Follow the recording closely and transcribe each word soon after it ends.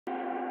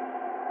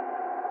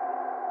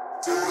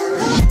Hi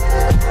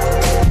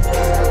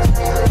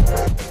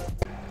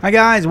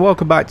guys,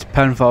 welcome back to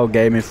Penfold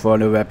Gaming for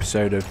another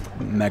episode of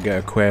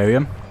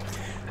Megaquarium.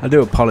 I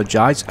do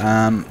apologise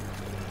in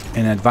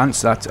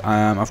advance that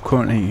I've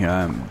currently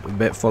a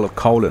bit full of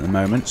cold at the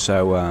moment,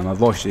 so my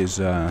voice is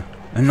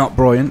not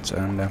buoyant,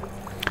 and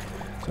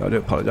so I do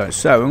apologise.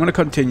 So I'm going to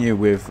continue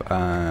with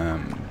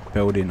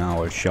building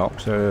our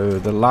shop. So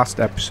the last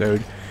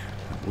episode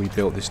we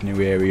built this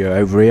new area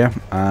over here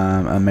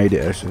and made it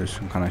as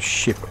some kind of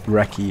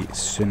shipwrecky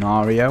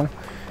scenario.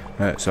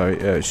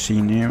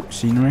 Scenery.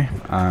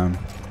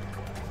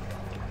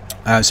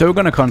 So we're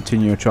going to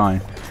continue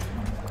trying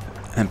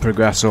and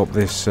progress up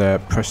this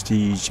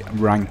prestige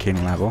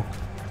ranking level.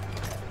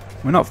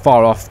 We're not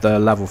far off the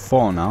level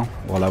 4 now,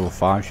 or level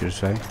 5 should I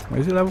say.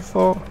 Where is it, level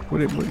 4?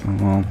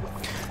 Well,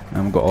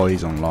 and we've got all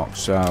these unlocked,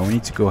 so we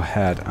need to go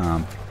ahead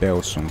and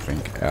build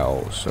something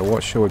else. So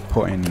what shall we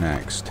put in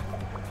next?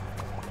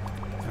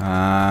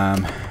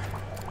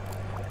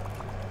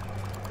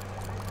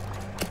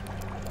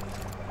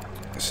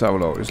 So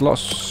look, there's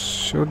lots.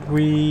 Should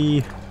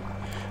we?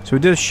 So we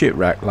did a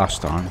shipwreck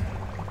last time.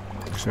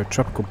 So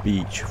tropical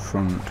beach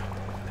front.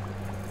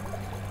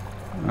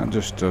 That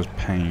just does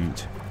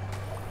paint.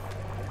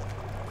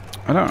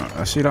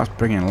 I see that's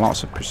bringing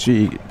lots of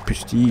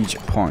prestige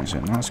points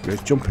in. That's good.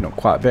 It's jumping up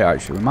quite a bit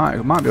actually. We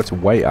might be able to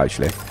wait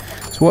actually.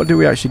 So what do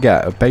we actually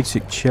get? A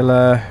basic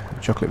chiller,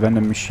 chocolate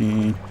vending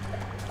machine,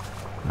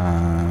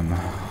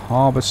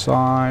 harbour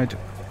side.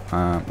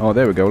 Oh,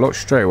 there we go. Look,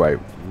 straight away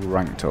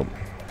ranked up.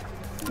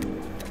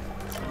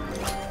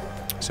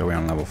 So we're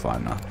on level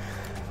 5 now.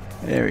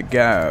 There we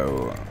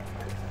go.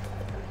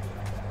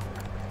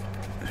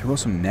 So we've got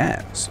some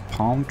nets,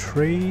 palm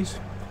trees.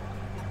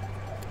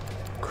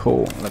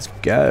 Cool, let's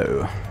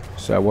go.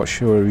 So what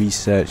should we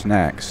research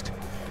next?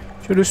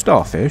 Should we do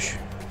starfish?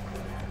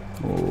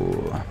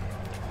 Ooh.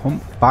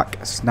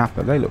 Humpback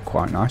snapper, they look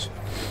quite nice.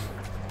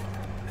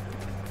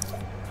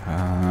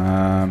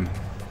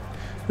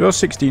 We got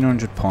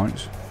 1600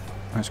 points.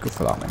 Let's go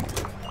for that then.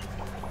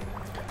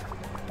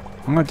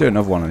 I'm going to do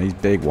another one of these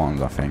big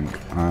ones, I think.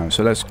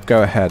 So let's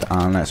go ahead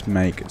and let's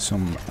make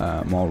some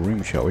more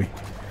room, shall we?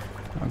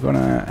 I'm going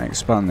to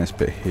expand this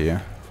bit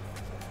here.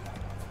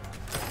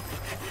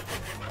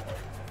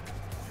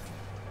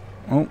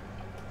 Oh.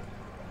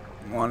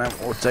 Well, then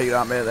we'll take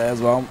that bit there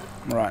as well.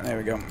 Right, there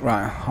we go.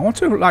 Right, I want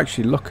to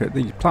actually look at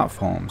these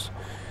platforms.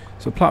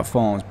 So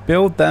platforms,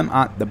 build them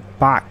at the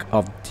back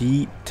of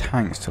deep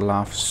tanks to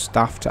allow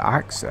staff to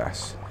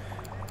access.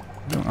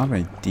 We don't have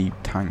any deep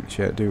tanks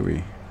yet, do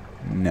we?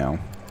 No.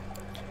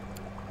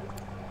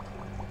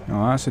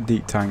 No, that's a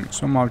deep tank.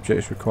 Some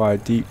objects require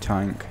deep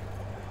tank.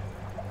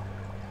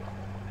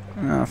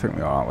 I think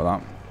we're alright with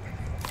that.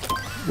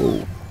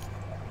 Whoa.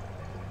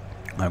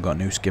 I've got a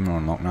new skimmer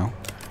unlocked now.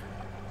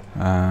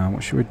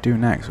 What should we do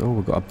next? Oh,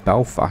 we've got a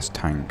Belfast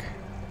tank.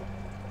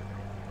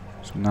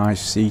 Some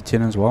nice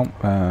seating as well.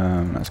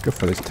 Let's go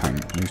for this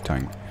tank, new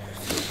tank.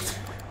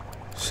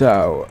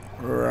 So,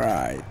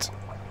 right.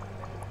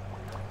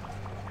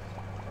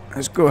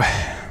 Let's go.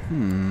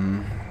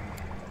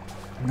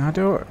 Now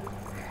do it.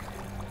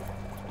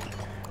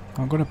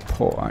 I'm gonna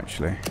put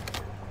actually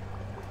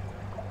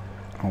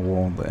a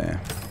wall there.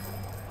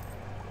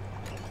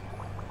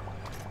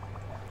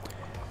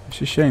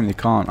 It's a shame they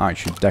can't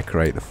actually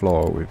decorate the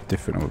floor with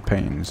different other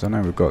paintings. I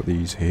know we've got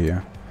these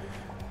here.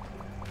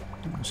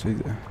 Let's see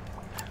there.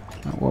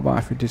 What about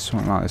if we did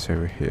something like this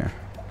over here?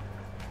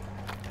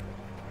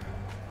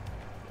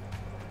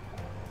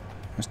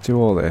 Let's do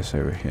all this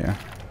over here.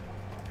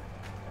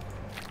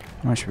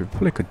 Actually, we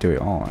probably could do it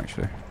all,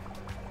 actually.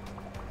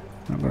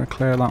 I'm going to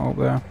clear that up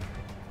there.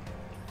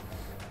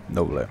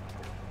 Lovely.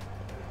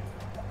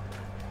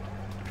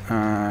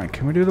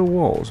 Can we do the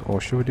walls? Or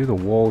should we do the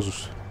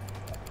walls?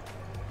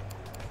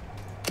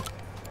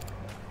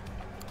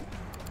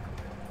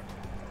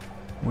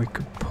 We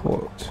could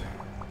put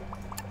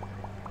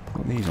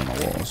these on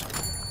the walls.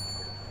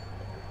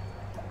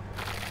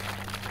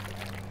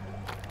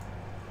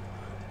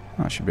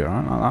 That should be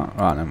alright like that.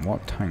 Right then,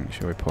 what tank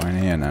should we put in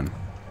here then?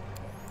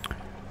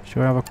 Should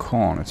we have a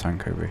corner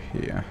tank over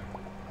here?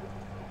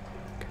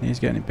 Can these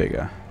get any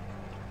bigger?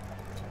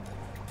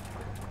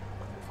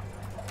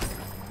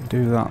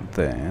 Do that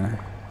there.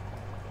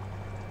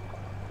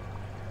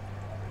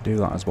 Do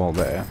that as well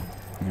there.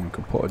 And then we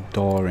could put a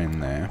door in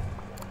there.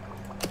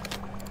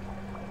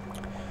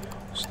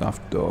 Staff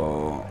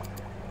door.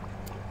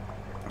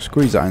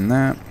 Squeeze that in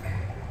there.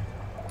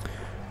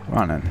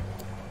 Right then.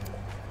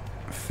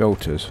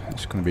 Filters.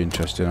 It's going to be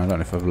interesting. I don't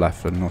know if I've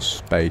left enough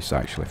space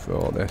actually for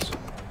all this.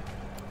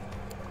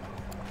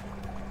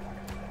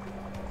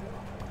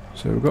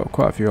 So we've got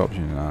quite a few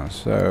options now.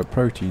 So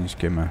protein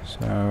skimmer.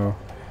 So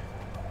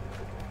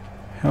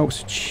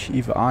helps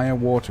achieve higher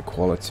water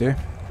quality.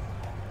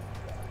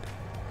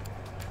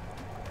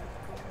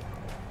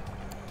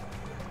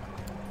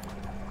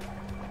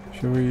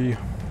 Shall we?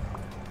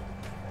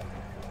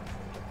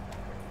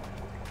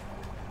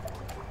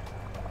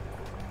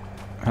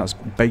 That's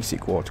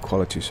basic water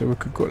quality. So we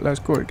could go. Let's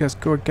go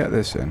get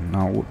this in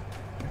now.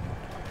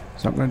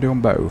 Is that going to do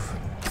them both?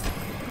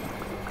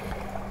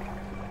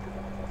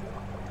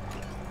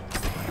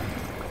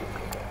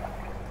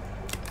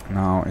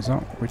 Now, is that,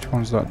 which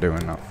one's that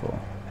doing that for?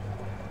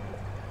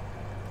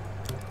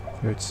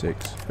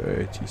 36,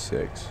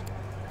 36.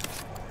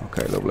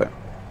 Okay, lovely.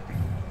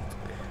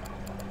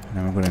 And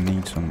then we're going to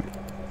need some.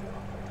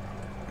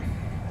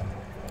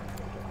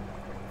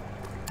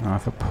 Now,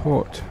 if I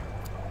put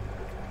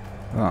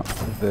that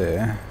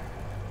there,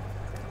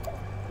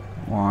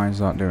 why is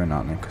that doing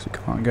that then? Because it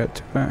can't get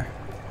to it.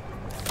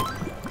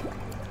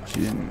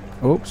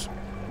 Oops.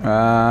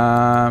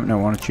 No, we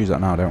want to choose that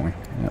now, don't we?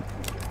 Yep.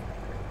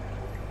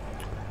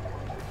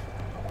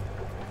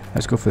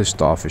 Let's go for this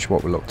starfish,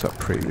 what we looked at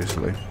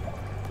previously.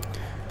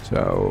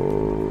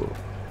 So,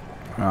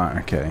 right,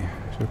 okay.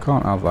 So we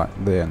can't have that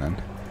there then.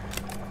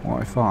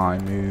 What if I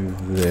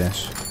move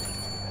this?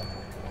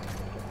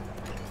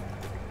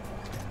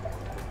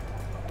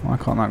 Why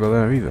can't that go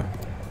there either?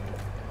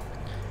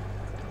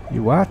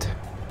 You what?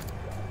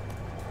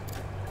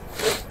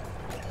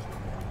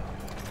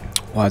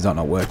 Why is that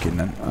not working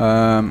then?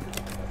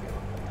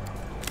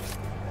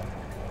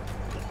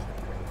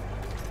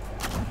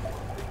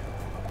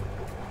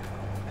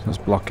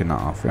 Just blocking that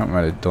off. We haven't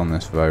really done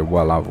this very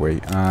well, have we?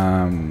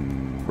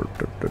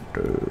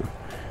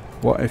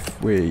 What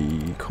if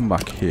we come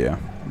back here?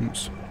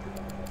 Oops.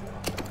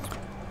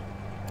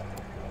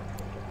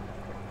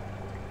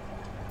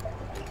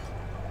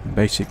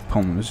 Basic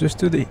pump. Does this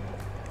do the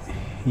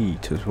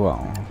heat as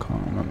well? I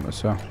can't remember.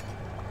 So.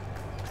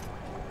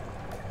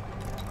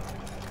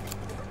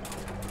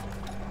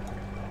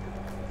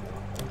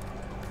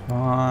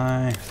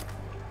 Why?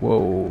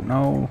 Whoa!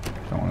 No,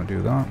 don't want to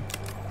do that. I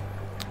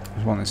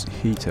just want this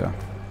heater.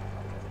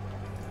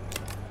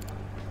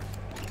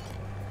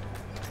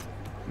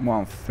 What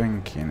I'm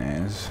thinking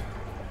is,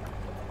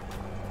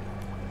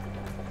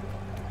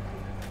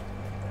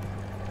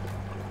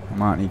 I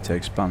might need to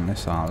expand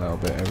this out a little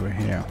bit over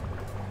here.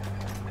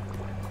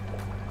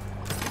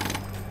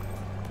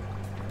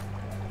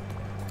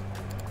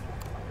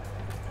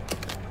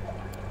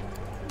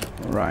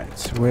 Right,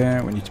 so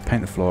where we need to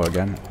paint the floor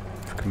again.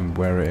 If I can remember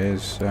where it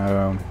is.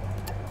 So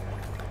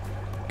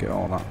get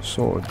all that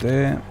sorted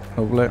there.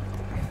 Lovely.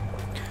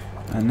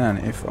 And then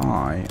if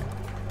I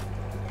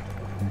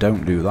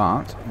don't do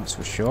that, that's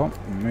for sure,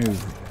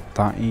 move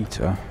that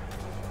heater.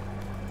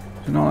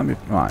 So now let me,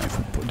 right, if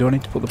I put, do I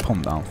need to put the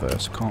pump down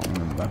first? I can't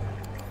remember.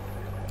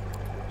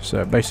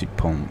 So basic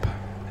pump.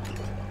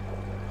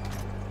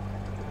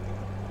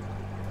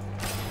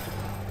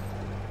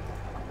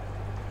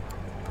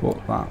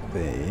 Put that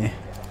there.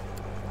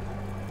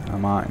 I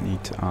might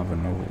need to have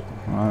another,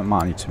 I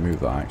might need to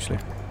move that actually.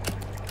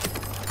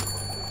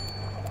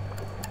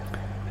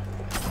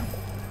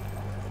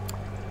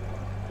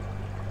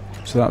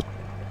 So that's,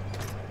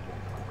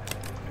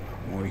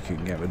 we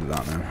can get rid of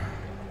that now.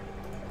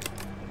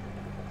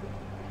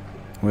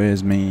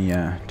 Where's me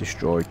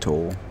destroy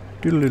tool?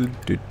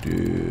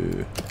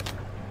 Doodle-doo-doo-doo.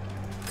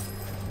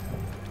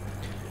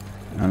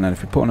 And then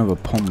if we put another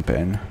pump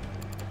in,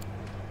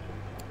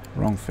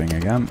 wrong thing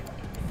again.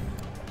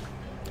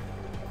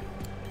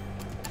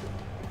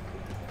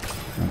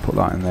 And put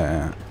that in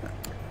there.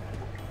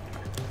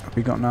 Have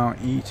we got now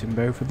heat in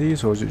both of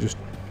these, or is it just,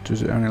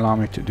 does it only allow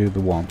me to do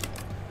the one?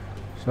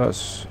 So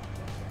that's,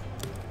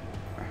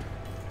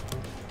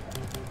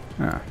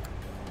 yeah.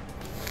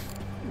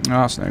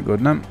 No, that's no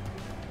good, no.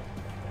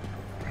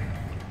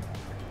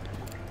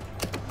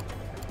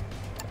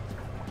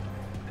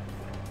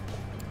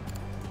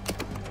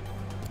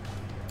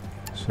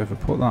 So if I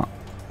put that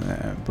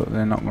there, but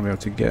they're not going to be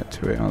able to get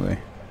to it, are they?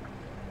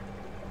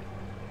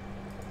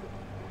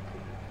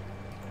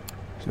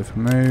 So if I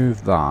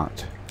move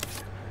that,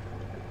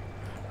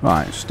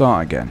 right,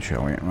 start again,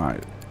 shall we?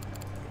 Right.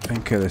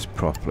 Think of this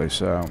properly,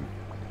 so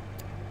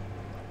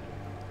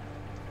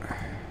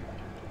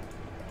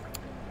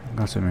I've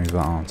got to move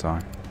that, aren't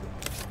I?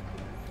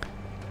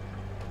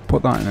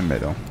 Put that in the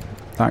middle.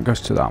 That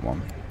goes to that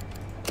one.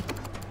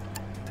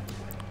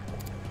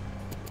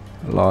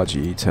 Large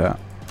heater.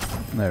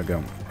 There we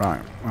go.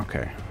 Right,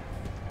 okay.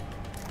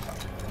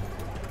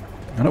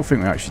 I don't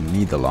think we actually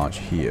need the large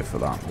heater for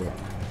that, but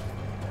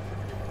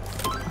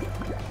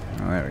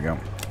oh, there we go.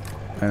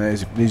 And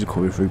these are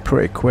coming through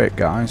pretty quick,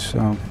 guys,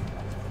 so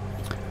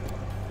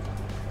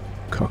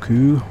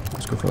cuckoo.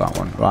 Let's go for that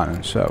one. Right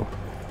then, so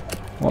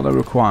what are the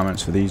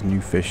requirements for these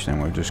new fish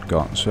then we've just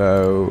got?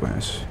 So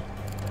let's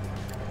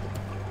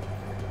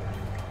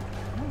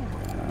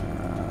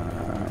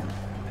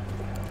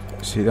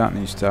see, that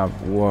needs to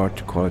have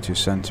water quality of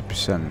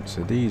 70%,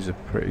 so these are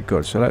pretty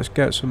good. So let's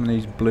get some of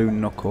these blue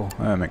knuckle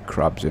hermit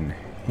crabs in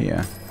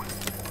here.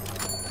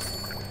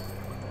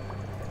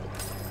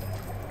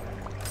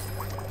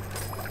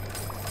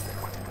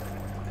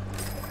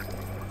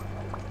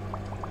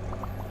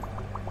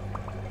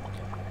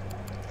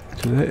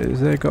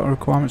 Has they got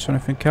requirements or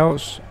anything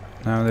else?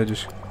 No, they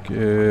just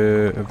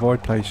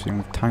avoid placing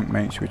with tank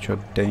mates which are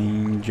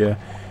danger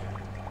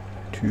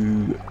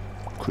to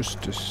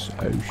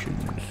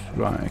crustaceans.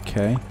 Right,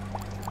 okay.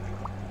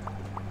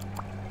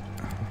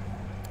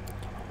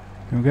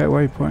 Can we get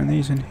away with putting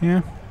these in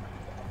here?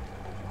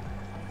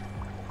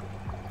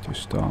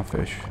 Just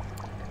starfish.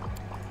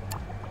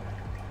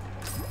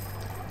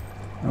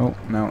 Oh,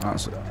 no,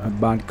 that's a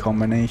bad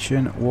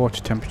combination. Water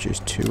temperature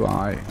is too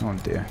high. Oh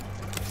dear.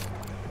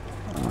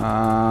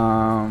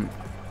 I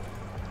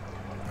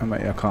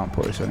bet you I can't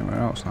put this anywhere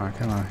else now,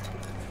 can I?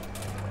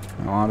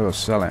 Oh, how do I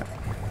sell it?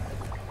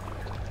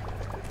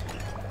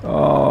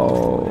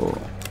 Oh,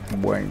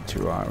 way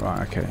too high.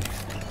 Right, okay.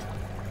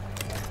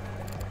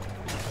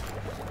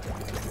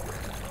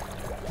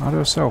 How do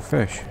I sell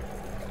fish?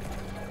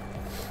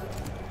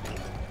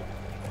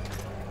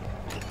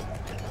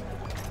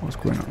 What's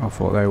going on? I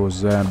thought there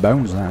was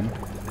bones then.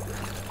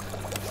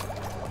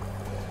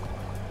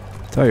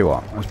 Tell you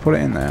what, let's put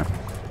it in there.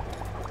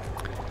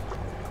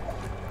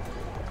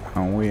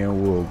 And we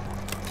will...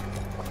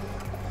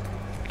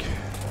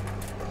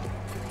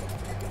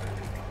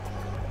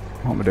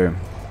 What am I doing?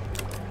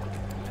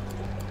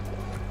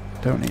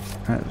 Don't need...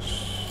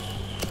 Let's...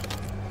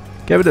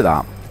 Get rid of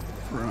that.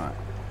 Right.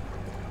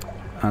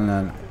 And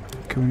then...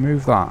 Can we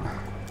move that?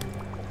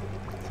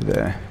 To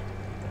there?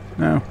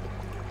 No.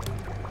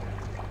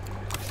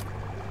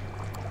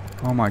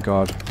 Oh my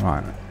god.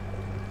 Right.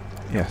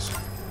 Yes.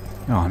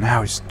 Oh,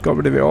 now he's got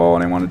rid of it all. I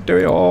didn't want to do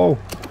it all.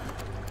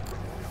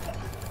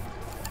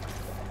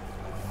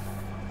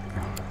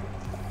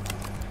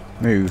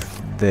 Move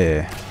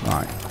there.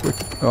 Right. Quick.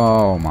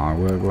 Oh my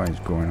word. What is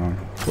going on?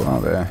 Put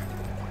that there.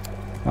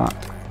 That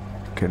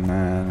can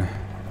then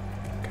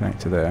connect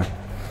to there.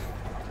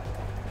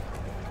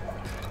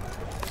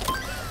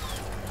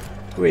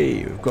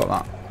 We've got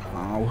that.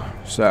 Oh.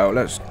 So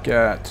let's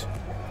get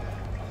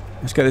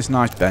this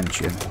nice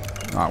bench in.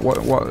 Right,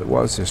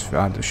 what is this?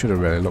 I should have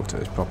really looked at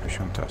this properly,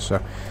 shouldn't I?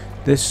 So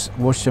this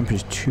water temperature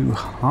is too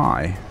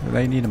high. Do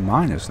they need a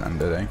minus then,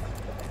 do they?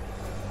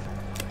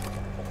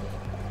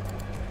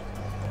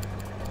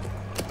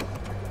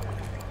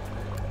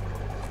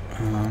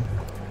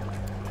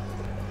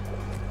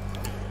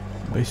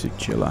 Basic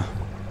chiller.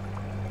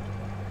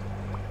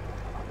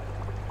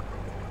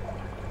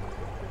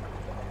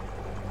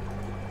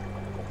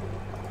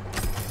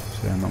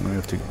 So I'm not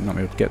going to be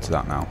able to get to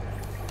that now.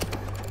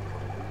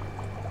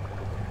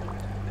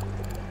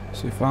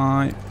 So if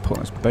I put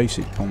this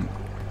basic pump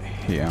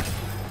here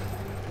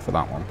for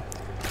that one.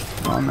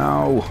 Oh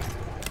no!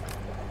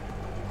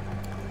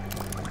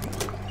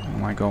 Oh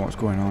my god, what's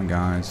going on,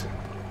 guys?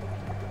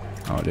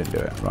 Oh, I didn't do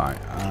it. Right.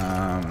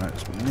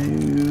 Let's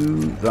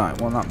move that.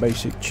 Want that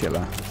basic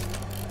chiller.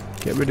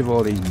 Get rid of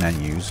all these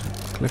menus.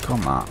 Click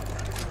on that.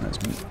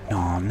 Let's move.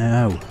 Oh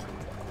no!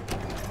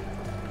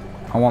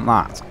 I want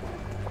that.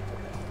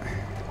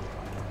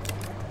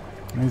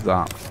 Move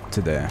that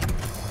to there.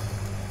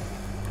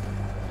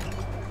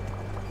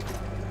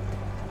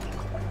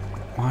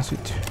 Why is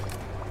it?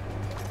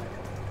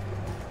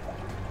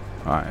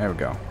 Right, there we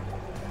go.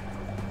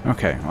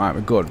 Okay, right,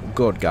 we're good.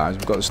 Good, guys.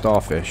 We've got the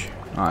starfish.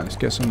 Alright, let's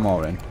get some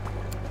more in.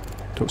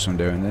 Took some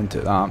doing into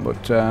that,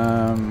 but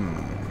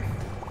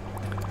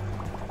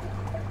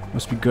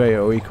must be greater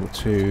or equal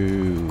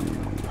to,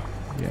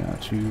 yeah,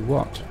 to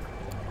what?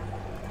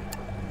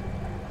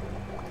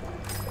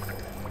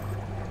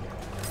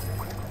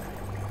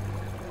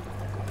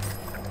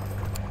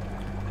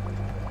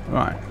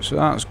 Right, so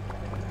that's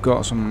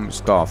got some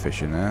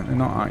starfish in there. They're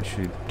not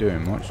actually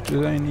doing much.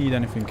 Do they need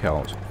anything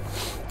else?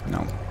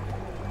 No.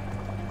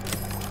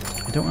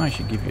 They don't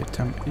actually give you a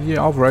temp. You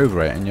hover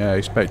over it and you're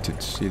expected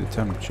to see the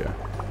temperature.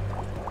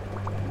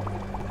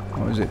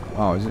 What is it?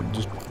 Oh, is it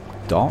just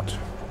dot?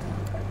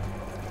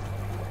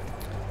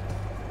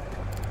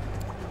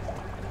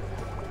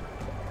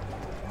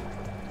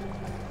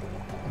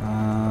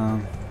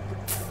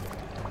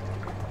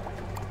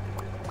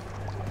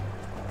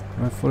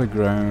 We're fully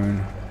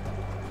grown.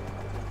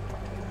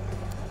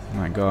 Oh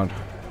my god.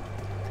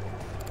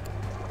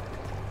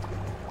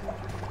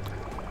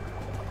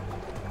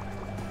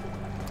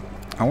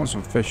 I want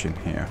some fish in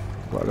here,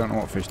 but I don't know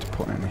what fish to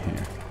put in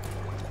here.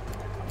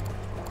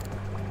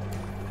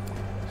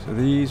 So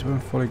these were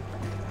fully...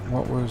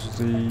 What was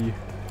the...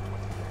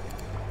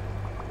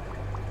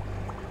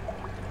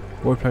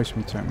 Void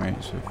placement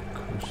techniques of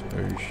coast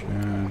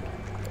ocean.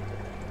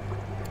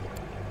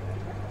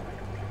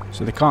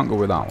 So they can't go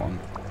with that one.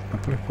 I'll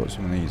probably put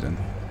some of these in.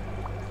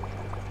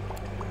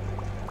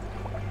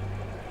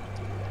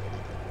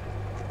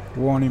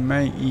 Warning,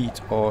 may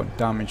eat or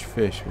damage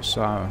fish with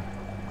sour.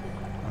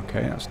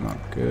 Okay, that's not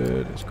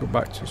good. Let's go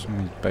back to some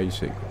of these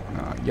basic.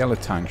 Yellow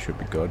tang should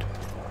be good.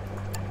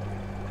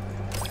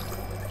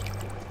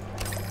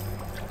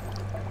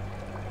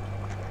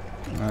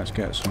 Let's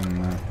get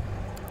some...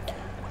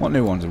 what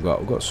new ones have we got?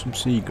 We've got some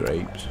sea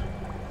grapes.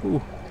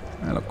 Ooh,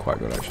 they look quite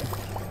good actually.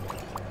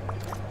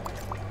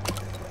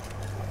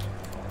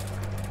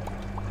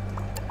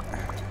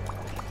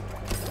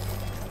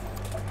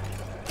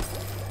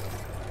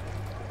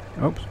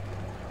 Oops.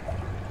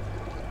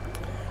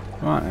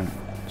 Right then,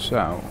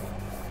 so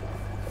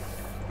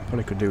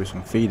probably could do with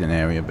some feeding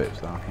area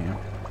bits down here.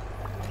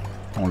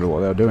 I wonder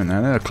what they're doing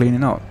there. They're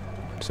cleaning up.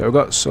 So we've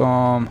got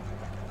some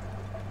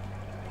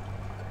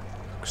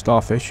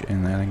starfish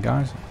in there then,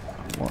 guys.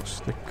 What's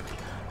the...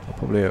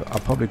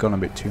 I've probably gone a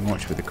bit too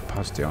much with the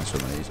capacity on some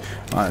of these.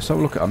 Alright, let's have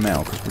a look at our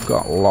mail, because we've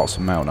got lots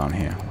of mail down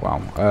here. Wow.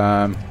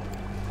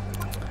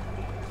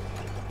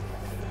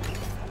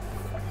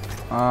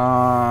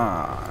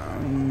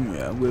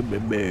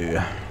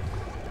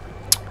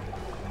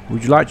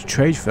 Would you like to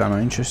trade for them?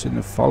 I'm interested in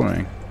the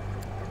following.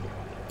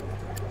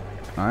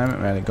 I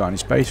haven't really got any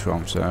space for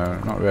them, so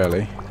not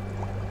really.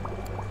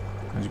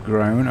 It's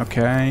grown,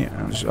 okay.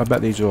 I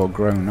bet these are all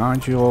grown.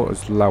 Nigel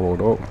has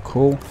leveled up,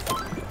 cool.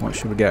 What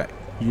should we get?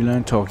 You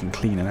learn talking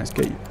cleaning. Let's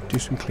get you do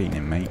some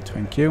cleaning, mate.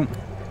 Thank you.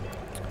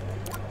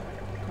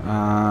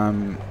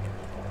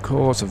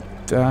 Cause of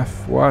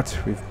death. What?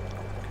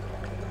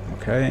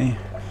 Okay.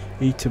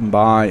 Eaten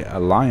by a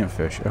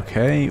lionfish.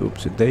 Okay.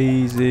 Oops a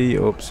daisy.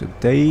 Oops a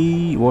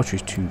day. Water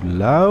is too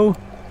low.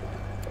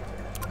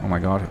 Oh my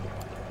god.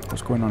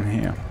 What's going on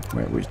here?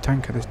 Wait, which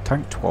tank are this?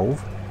 Tank 12?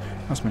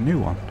 That's my new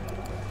one.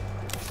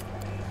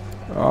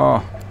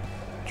 Oh.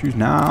 Choose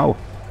now.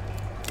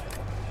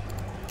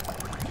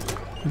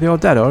 Are they all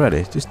dead already?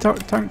 Is this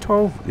tank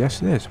 12?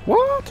 Yes, it is.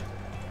 What?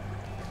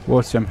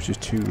 Water temperature is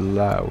too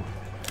low.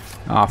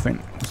 Oh, I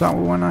think... Was that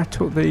when I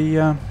took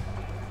the...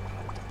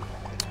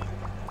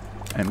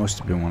 It must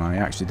have been when I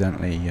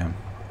accidentally...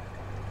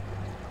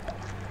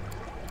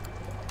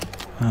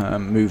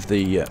 moved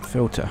the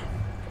filter.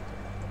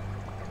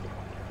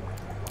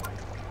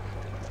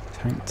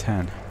 Tank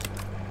 10.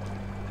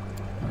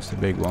 That's the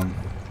big one.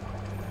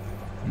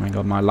 Oh my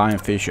god, my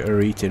lionfish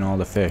are eating all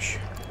the fish.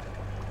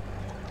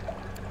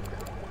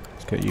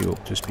 Get you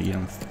up to speed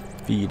on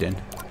feeding.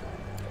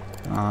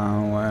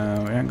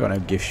 Well, we ain't got no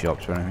gift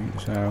shops or anything,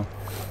 so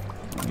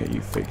I'll get you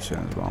fixed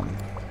as well.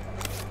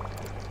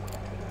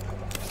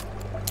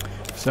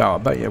 So I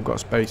bet you I've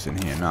got space in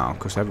here now,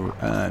 because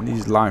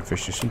these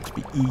lionfish just seem to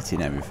be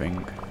eating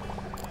everything.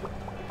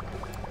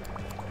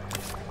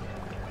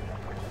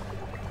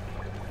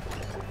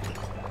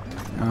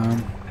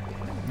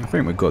 I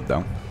think we're good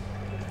though.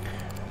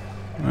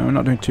 Well, we're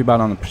not doing too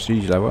bad on the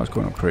prestige level. That's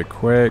going up pretty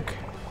quick.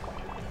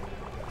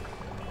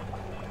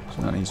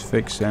 So that needs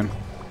fixing.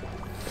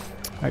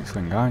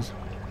 Excellent, guys.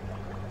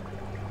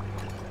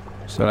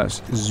 So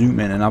let's zoom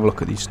in and have a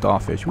look at these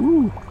starfish.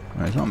 Woo! Well,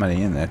 there's not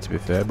many in there, to be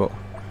fair, but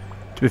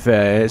to be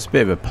fair, it's a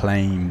bit of a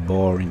plain,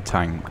 boring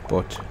tank,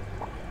 but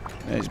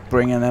it's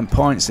bringing them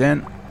points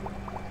in.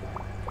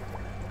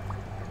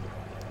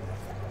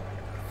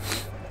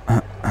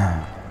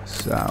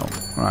 So,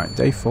 right,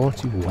 day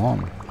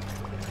 41.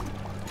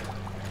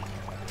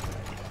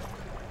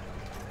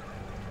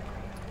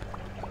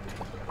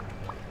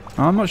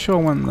 I'm not sure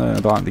when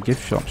the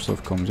gift shop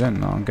stuff comes in.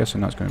 No, I'm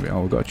guessing that's going to be...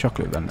 Oh, we've got a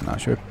chocolate vendor now.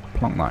 Should we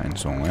plonk that in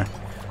somewhere?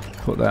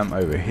 Put them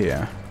over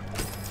here.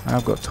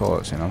 I've got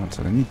toilets in, haven't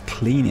I? They need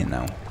cleaning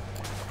now.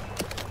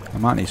 I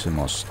might need some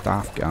more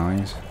staff,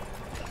 guys.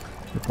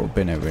 We put a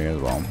bin over here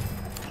as well.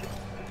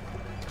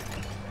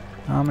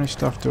 How many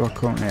staff do I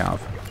currently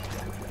have?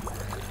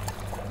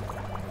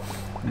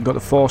 We've got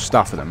the 4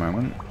 staff at the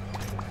moment.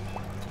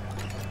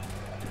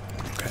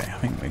 Okay, I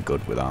think we're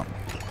good with that.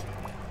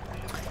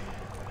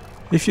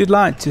 If you'd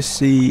like to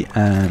see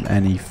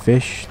any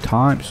fish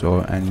types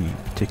or any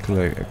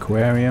particular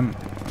aquarium,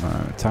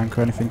 tank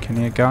or anything in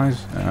here,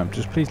 guys,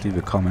 just please leave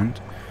a comment.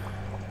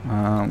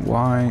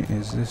 Why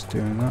is this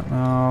doing that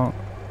now?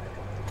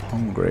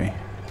 Hungry.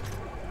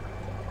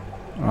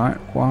 Right,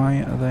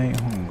 why are they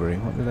hungry?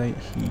 What do they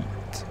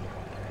eat?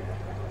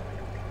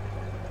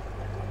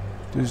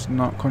 Does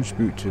not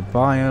contribute to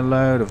bio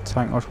load of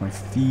tank automatic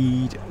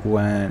feed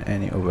when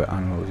any other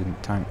animals in the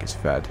tank is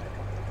fed.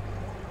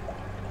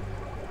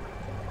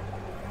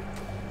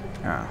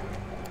 Ah.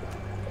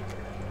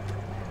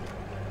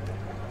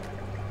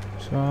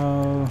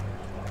 So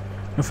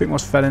nothing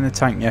was fed in the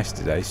tank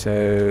yesterday,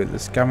 so the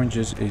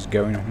scavengers is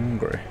going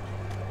hungry.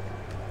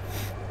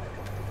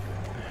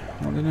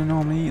 What do they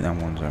normally eat them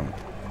ones out?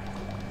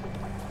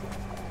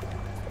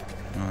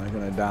 Oh, they're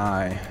gonna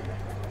die.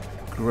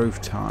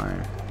 Growth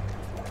time.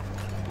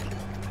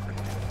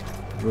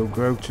 Will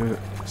grow to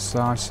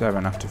size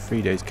 7 after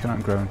 3 days.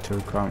 Cannot grow until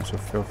requirements are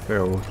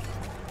fulfilled.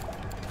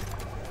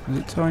 Does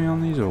it tell you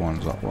on these other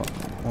ones like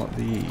what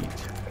they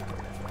eat?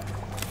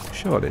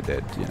 Sure they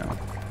did, you know.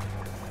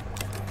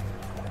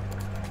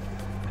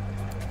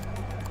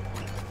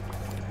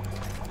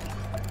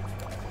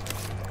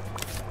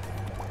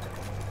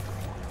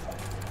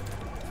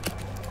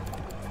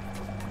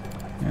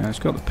 Yeah, it's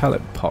got the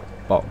pellet pot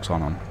box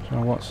on them. So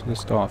what's the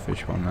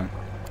starfish one then?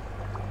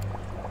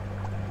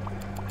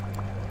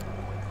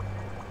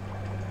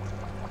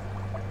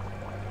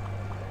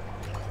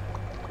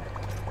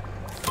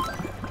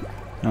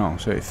 Oh,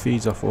 so it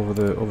feeds off all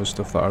the other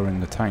stuff that are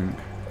in the tank.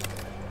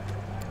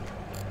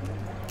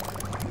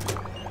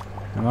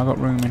 Have I got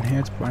room in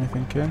here to put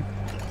anything in?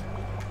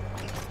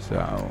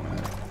 So,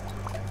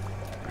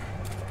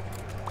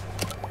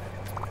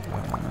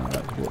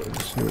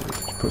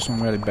 let's put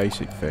some really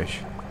basic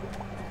fish.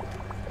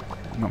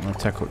 I'm not going to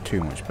take up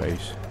too much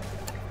space.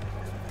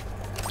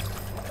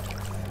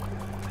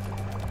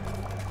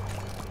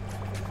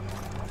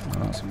 Oh,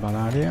 that's bad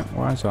idea.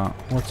 Why is that?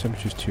 Water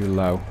temperature's too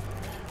low.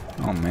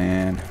 Oh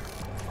man.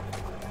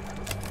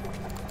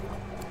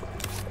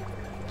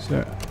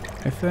 So,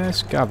 if they're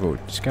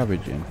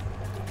scavenging,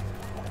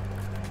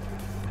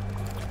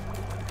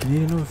 you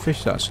need another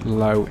fish that's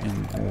low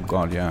in... Oh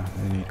god, yeah.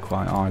 They need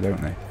quite high,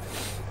 don't they?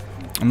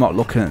 I'm not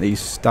looking at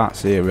these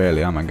stats here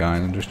really, am I,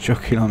 guys? I'm just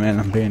chucking them in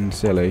and being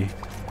silly.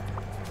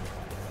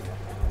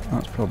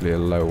 That's probably a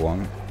low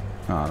one.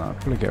 Ah, no, I'll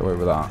probably get away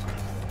with that.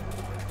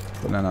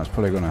 But then that's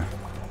probably going to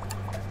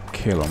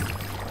kill them.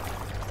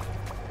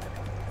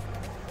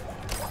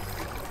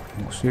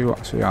 We'll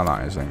see how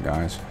that is then,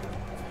 guys.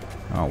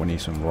 Oh, we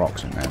need some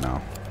rocks in there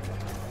now.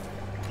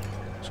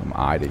 Some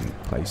hiding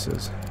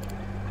places.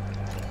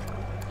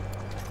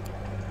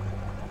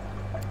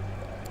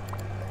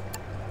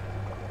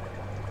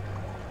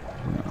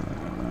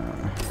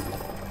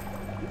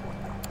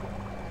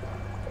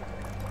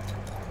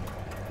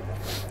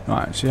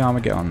 Right, see how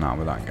we get on now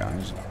with that,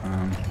 guys.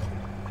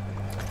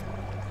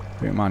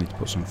 We might need to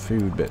put some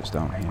food bits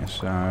down here.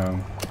 So,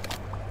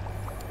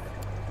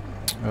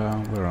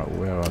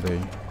 where are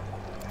they?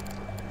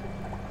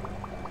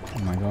 Oh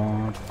my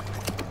god!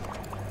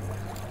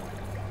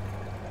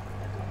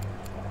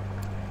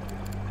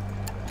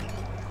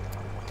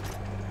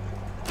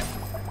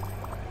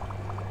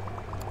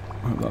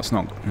 Oh, that's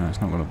not. No,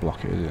 it's not going to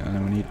block it, is it? And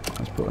then we need.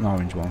 Let's put an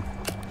orange one.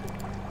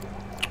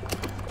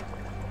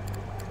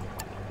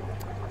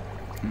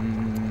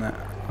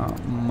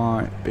 That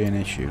might be an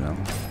issue then.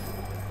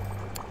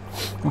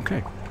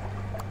 Okay.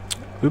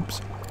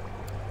 Oops.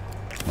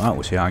 Right,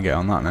 we'll see how I get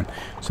on that then.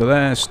 So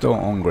they're still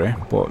hungry,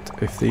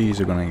 but if these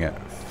are going to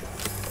get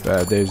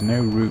fed, there's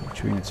no route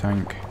between the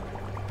tank.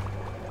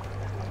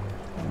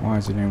 Why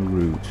is there no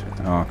route?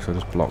 Oh, because I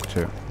just blocked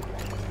it.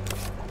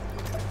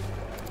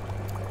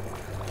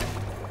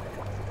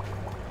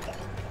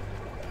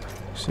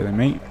 Silly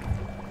me.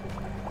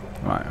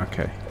 Right,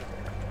 okay.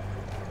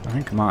 I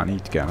think I might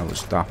need to get another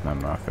staff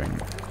member, I think.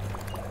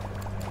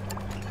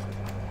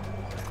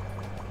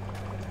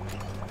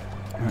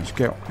 Let's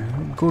get a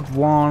good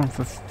one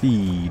for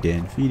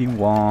feeding. Feeding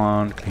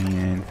 1,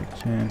 cleaning,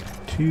 fixing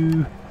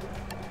 2.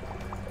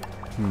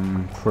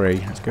 3.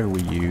 Let's go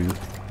with you.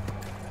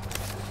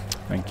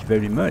 Thank you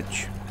very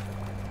much.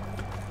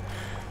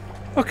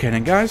 Okay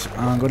then, guys,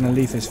 I'm going to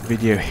leave this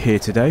video here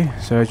today.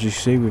 So as you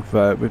see, we've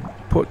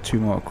put 2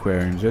 more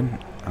aquariums in.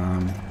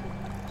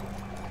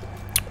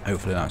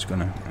 Hopefully that's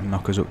going to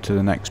knock us up to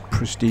the next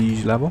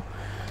prestige level.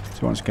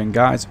 So once again,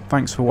 guys,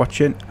 thanks for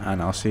watching,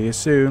 and I'll see you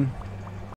soon.